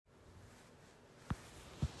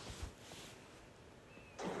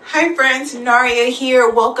Hi friends, Naria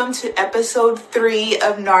here. Welcome to episode 3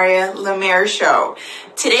 of Naria Lemaire Show.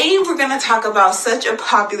 Today we're going to talk about such a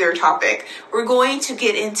popular topic. We're going to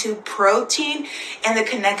get into protein and the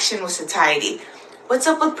connection with satiety. What's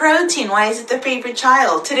up with protein? Why is it the favorite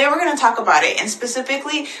child? Today we're going to talk about it, and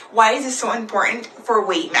specifically, why is it so important for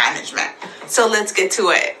weight management? So let's get to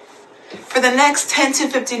it. For the next 10 to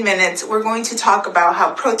 15 minutes, we're going to talk about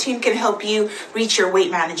how protein can help you reach your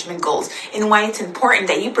weight management goals and why it's important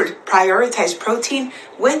that you prioritize protein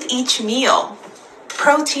with each meal.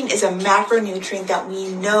 Protein is a macronutrient that we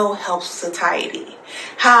know helps satiety.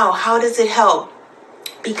 How? How does it help?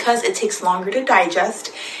 Because it takes longer to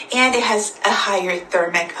digest and it has a higher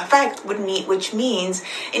thermic effect, which means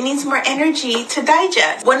it needs more energy to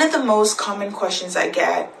digest. One of the most common questions I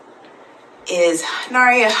get is,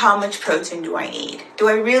 Naria, how much protein do I need? Do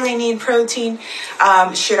I really need protein?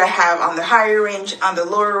 Should I have on the higher range, on the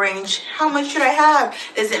lower range? How much should I have?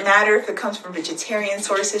 Does it matter if it comes from vegetarian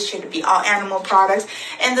sources? Should it be all animal products?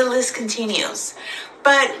 And the list continues.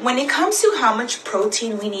 But when it comes to how much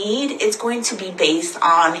protein we need, it's going to be based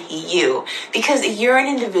on you, because you're an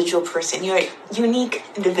individual person. You're a unique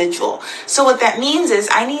individual. So what that means is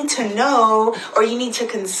I need to know, or you need to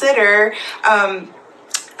consider,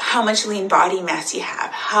 how much lean body mass you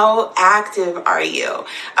have. How active are you?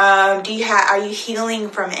 Are you healing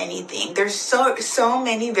from anything? There's so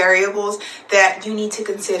many variables that you need to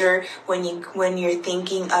consider when you're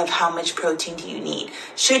thinking of how much protein do you need.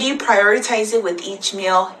 Should you prioritize it with each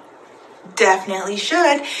meal? Definitely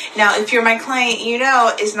should. Now, if you're my client, you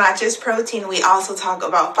know it's not just protein. We also talk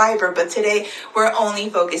about fiber, but today we're only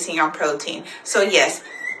focusing on protein. So yes,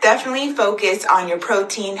 definitely focus on your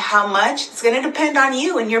protein. How much? It's going to depend on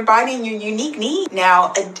you and your body and your unique needs.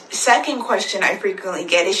 Now, a second question I frequently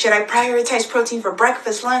get is, should I prioritize protein for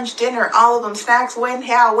breakfast, lunch, dinner, all of them, snacks, when,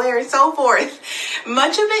 how, where, and so forth?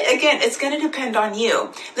 Much of it, again, it's going to depend on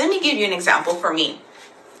you. Let me give you an example for me.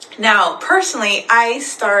 Now, personally, I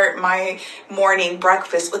start my morning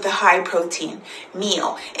breakfast with a high protein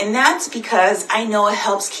meal. And that's because I know it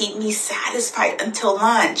helps keep me satisfied until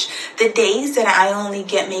lunch. The days that I only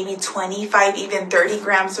get maybe 25, even 30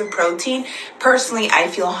 grams of protein, personally, I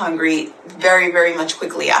feel hungry very, very much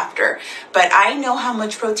quickly after. But I know how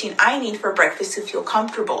much protein I need for breakfast to feel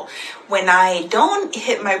comfortable. When I don't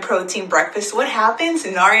hit my protein breakfast, what happens?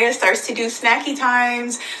 Naria starts to do snacky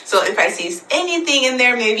times. So if I see anything in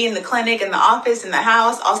there, maybe in the clinic, in the office, in the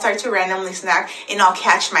house, I'll start to randomly snack and I'll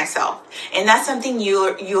catch myself. And that's something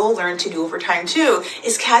you'll learn to do over time too,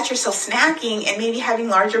 is catch yourself snacking and maybe having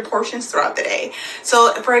larger portions throughout the day.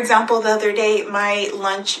 So for example, the other day, my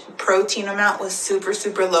lunch protein amount was super,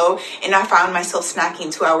 super low, and I found myself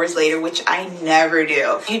snacking 2 hours later, which I never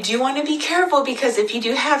do. You do want to be careful, because if you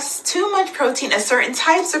do have too much protein, certain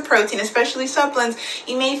types of protein, especially supplements,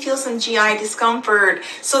 you may feel some GI discomfort.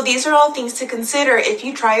 So these are all things to consider. If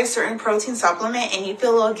you try a certain protein supplement and you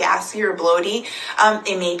feel a little gassy or bloaty,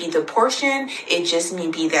 it may be the portion, it just may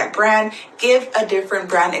be that brand. Give a different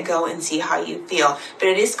brand a go and see how you feel. But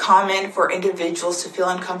it is common for individuals to feel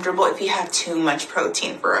uncomfortable if you have too much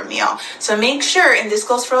protein for a meal. So make sure, and this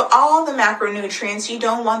goes for all the macronutrients, you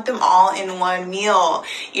don't want them all in one meal.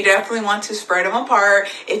 You definitely want to spread them apart.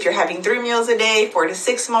 If you're having 3 meals a day, 4 to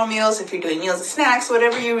 6 small meals, if you're doing meals and snacks,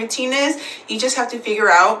 whatever your routine is, you just have to figure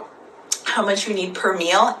out how much you need per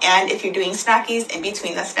meal, and if you're doing snackies, in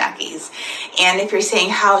between the snackies. And if you're saying,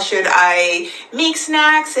 how should I make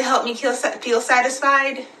snacks to help me feel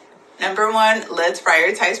satisfied? Number 1, let's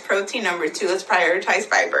prioritize protein. Number 2, let's prioritize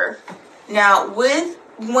fiber. Now, when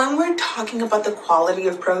we're talking about the quality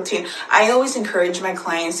of protein, I always encourage my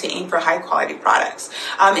clients to aim for high quality products.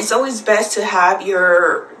 It's always best to have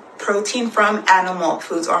your protein from animal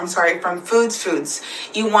foods, from foods.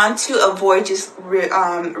 You want to avoid just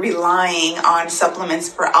relying on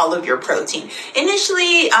supplements for all of your protein.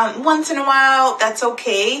 Initially, once in a while, that's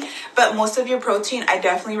okay. But most of your protein, I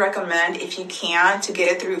definitely recommend, if you can, to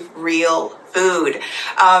get it through real food.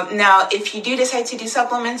 Now, if you do decide to do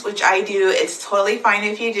supplements, which I do, it's totally fine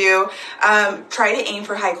if you do, try to aim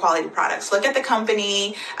for high quality products. Look at the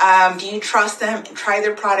company. Do you trust them? Try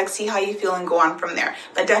their products, see how you feel, and go on from there.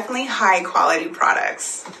 But definitely high quality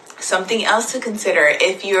products. Something else to consider,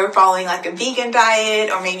 if you're following like a vegan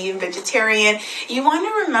diet or maybe even vegetarian, you want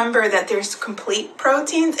to remember that there's complete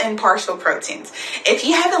proteins and partial proteins. If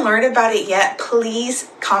you haven't learned about it yet,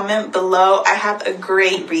 please comment below. I have a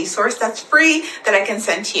great resource that's free that I can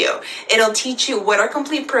send to you. It'll teach you what are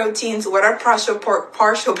complete proteins, what are partial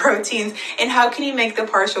proteins, and how can you make the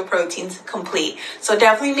partial proteins complete. So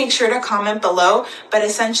definitely make sure to comment below. But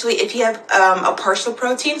essentially, if you have a partial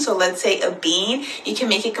protein, so let's say a bean, you can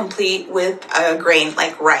make it complete complete with a grain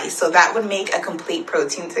like rice. So that would make a complete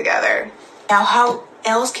protein together. Now, how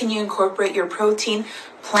else can you incorporate your protein?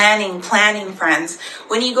 Planning, friends.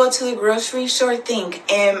 When you go to the grocery store, think,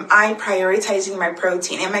 am I prioritizing my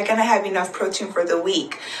protein? Am I going to have enough protein for the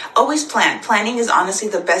week? Always plan. Planning is honestly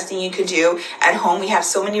the best thing you could do at home. We have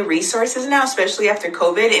so many resources now, especially after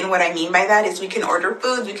COVID. And what I mean by that is we can order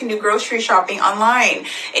foods, we can do grocery shopping online,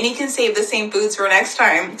 and you can save the same foods for next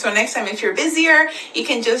time. So next time, if you're busier, you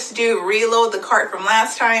can just reload the cart from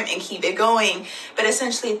last time and keep it going. But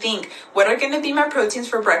essentially think, what are going to be my proteins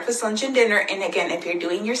for breakfast, lunch, and dinner? And again, if you're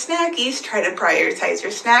doing your snackies, try to prioritize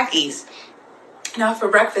your snackies. Now for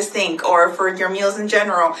breakfast, think, or for your meals in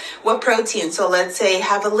general, what protein? So let's say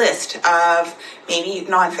have a list of maybe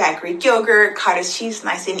non-fat Greek yogurt, cottage cheese,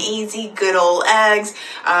 nice and easy, good old eggs,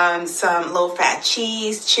 some low-fat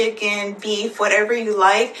cheese, chicken, beef, whatever you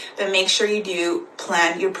like, but make sure you do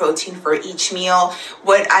plan your protein for each meal.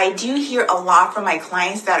 What I do hear a lot from my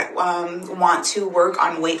clients that want to work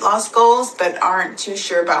on weight loss goals, but aren't too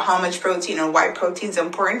sure about how much protein and why protein is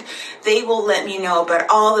important, they will let me know about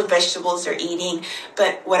all the vegetables they're eating.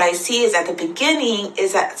 But what I see is at the beginning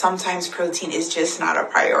is that sometimes protein is just not a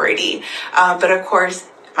priority. But of course,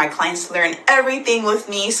 my clients learn everything with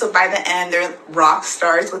me. So by the end, they're rock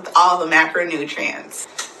stars with all the macronutrients.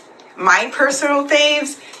 My personal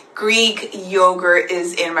faves, Greek yogurt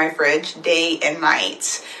is in my fridge day and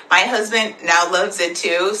night. My husband now loves it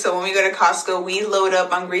too. So when we go to Costco, we load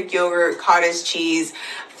up on Greek yogurt, cottage cheese,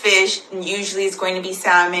 fish. Usually it's going to be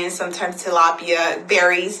salmon, sometimes tilapia,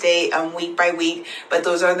 varies week by week, but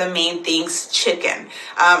those are the main things. Chicken.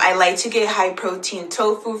 I like to get high protein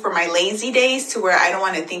tofu for my lazy days, to where I don't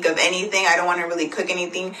want to think of anything. I don't want to really cook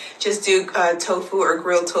anything. Just do tofu or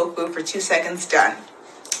grilled tofu for 2 seconds, done.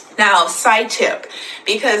 Now, side tip,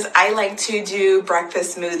 because I like to do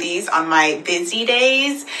breakfast smoothies on my busy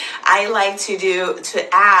days, I like to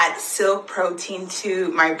add silk protein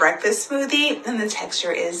to my breakfast smoothie, and the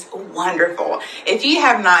texture is wonderful. If you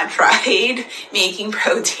have not tried making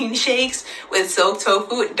protein shakes with silk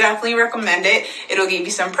tofu, definitely recommend it. It'll give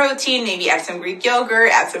you some protein, maybe add some Greek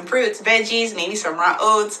yogurt, add some fruits, veggies, maybe some raw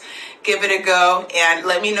oats. Give it a go and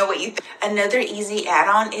let me know what you think. Another easy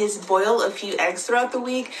add-on is boil a few eggs throughout the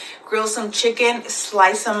week, grill some chicken,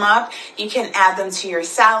 slice them up. You can add them to your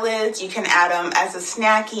salads. You can add them as a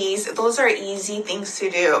snackies. Those are easy things to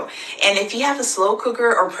do. And if you have a slow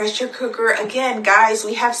cooker or pressure cooker, again, guys,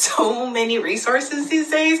 we have so many resources these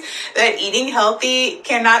days that eating healthy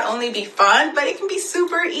can not only be fun, but it can be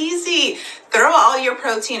super easy. Throw all your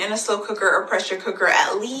protein in a slow cooker or pressure cooker.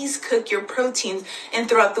 At least cook your proteins. And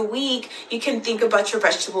throughout the week, you can think about your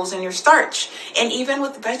vegetables and your starch. And even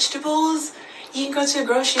with vegetables, you can go to a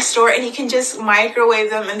grocery store and you can just microwave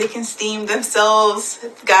them and they can steam themselves.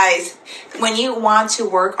 Guys, when you want to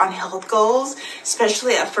work on health goals,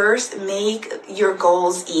 especially at first, make your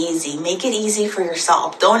goals easy. Make it easy for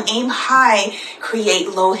yourself. Don't aim high.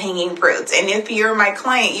 Create low-hanging fruits. And if you're my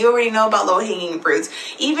client, you already know about low-hanging fruits.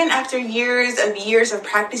 Even after years of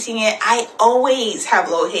practicing it, I always have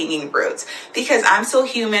low-hanging fruits because I'm so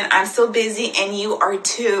human, I'm so busy, and you are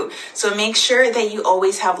too. So make sure that you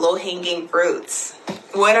always have low-hanging fruits.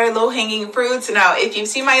 What are low-hanging fruits? Now, if you've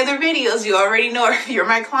seen my other videos, you already know. If you're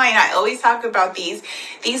my client, I always talk about these.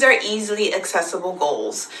 These are easily accessible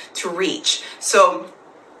goals to reach. So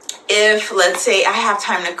if, let's say, I have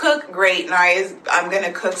time to cook, great. Now I'm going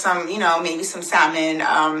to cook some, maybe some salmon,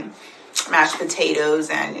 mashed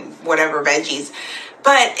potatoes, and whatever veggies.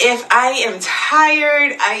 But if I am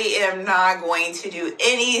tired, I am not going to do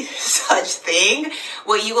any such thing.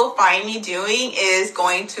 What you will find me doing is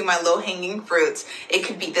going to my low-hanging fruits. It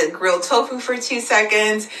could be the grilled tofu for 2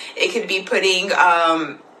 seconds. It could be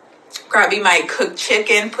grabbing my cooked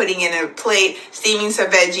chicken, putting in a plate, steaming some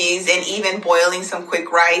veggies, and even boiling some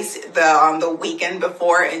quick rice on the weekend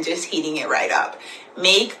before and just heating it right up.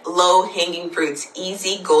 Make low-hanging fruits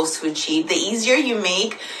easy goals to achieve. The easier you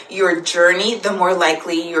make your journey, the more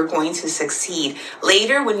likely you're going to succeed.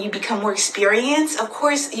 Later, when you become more experienced, of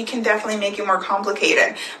course, you can definitely make it more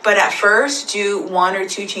complicated. But at first, do 1 or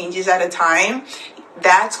 2 changes at a time.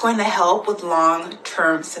 That's going to help with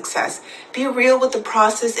long-term success. Be real with the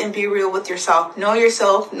process and be real with yourself. Know your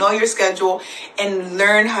schedule, and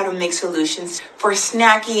learn how to make solutions For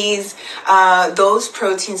snackies, those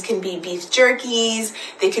proteins can be beef jerkies.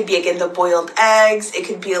 They could be, again, the boiled eggs. It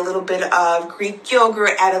could be a little bit of Greek yogurt,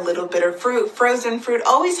 add a little bit of fruit, frozen fruit.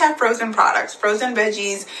 Always have frozen products. Frozen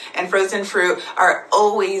veggies and frozen fruit are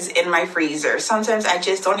always in my freezer. Sometimes I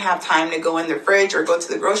just don't have time to go in the fridge or go to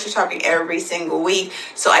the grocery shopping every single week.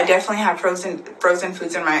 So I definitely have frozen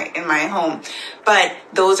foods in my home. But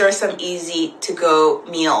those are some easy to go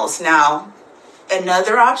meals. Now,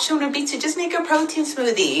 another option would be to just make a protein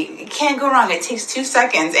smoothie. You can't go wrong. It takes 2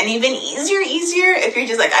 seconds. And even easier if you're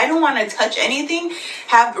just like, I don't want to touch anything,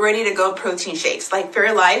 have ready to go protein shakes. Like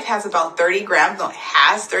Fairlife has about 30 grams of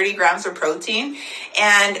protein,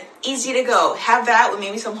 and easy to go. Have that with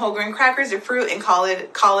maybe some whole grain crackers or fruit and call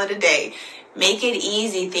it a day. Make it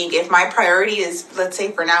easy. Think, if my priority is, let's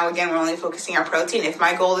say for now, again, we're only focusing on protein. If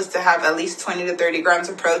my goal is to have at least 20 to 30 grams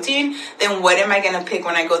of protein, then what am I going to pick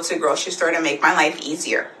when I go to the grocery store to make my life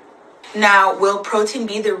easier? Now, will protein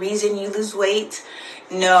be the reason you lose weight?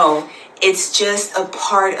 No, it's just a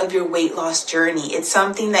part of your weight loss journey. It's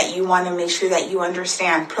something that you want to make sure that you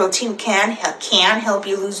understand. Protein can help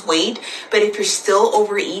you lose weight, but if you're still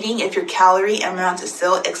overeating, if your calorie amount is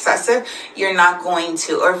still excessive, you're not going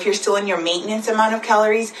to. Or if you're still in your maintenance amount of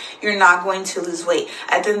calories, you're not going to lose weight.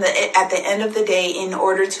 At the end of the day, in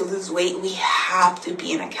order to lose weight, we have to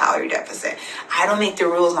be in a calorie deficit. I don't make the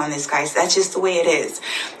rules on this, guys. That's just the way it is.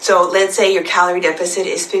 So let's say your calorie deficit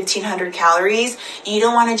is 1,500 calories. You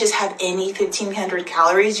don't want to just have any 1,500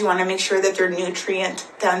 calories. You want to make sure that they're nutrient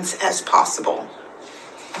dense as possible.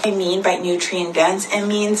 What I mean by nutrient dense, it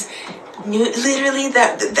means literally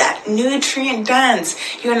that nutrient dense.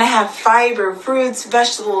 You're going to have fiber, fruits,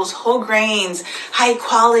 vegetables, whole grains, high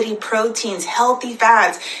quality proteins, healthy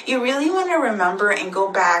fats. You really want to remember and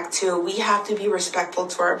go back to, we have to be respectful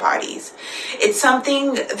to our bodies. It's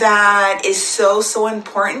something that is so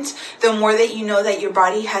important. The more that you know that your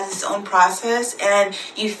body has its own process and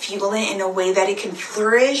you fuel it in a way that it can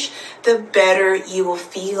flourish, the better you will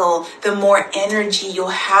feel, the more energy you'll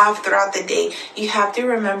have throughout the day. You have to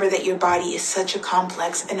remember that your body is such a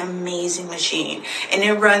complex and amazing machine, and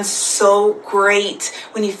it runs so great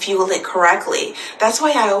when you fuel it correctly. That's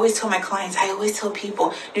why I always tell my clients, I always tell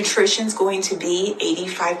people, nutrition is going to be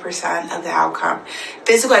 85% of the outcome.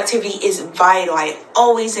 Physical activity is vital. I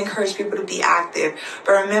always encourage people to be active,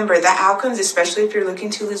 but remember the outcomes, especially if you're looking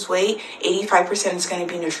to lose weight, 85% is going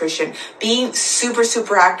to be nutrition. Being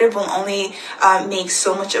super active will only make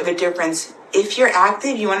so much of a difference. If you're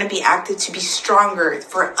active, you want to be active to be stronger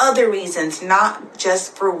for other reasons, not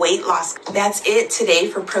just for weight loss. That's it today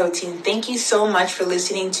for protein. Thank you so much for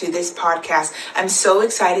listening to this podcast. I'm so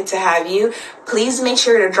excited to have you. Please make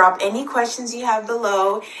sure to drop any questions you have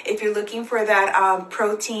below. If you're looking for that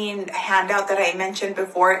protein handout that I mentioned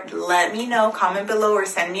before, let me know. Comment below or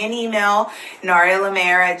send me an email,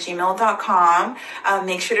 narialemaire@gmail.com.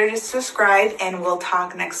 Make sure to subscribe, and we'll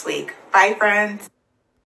talk next week. Bye, friends.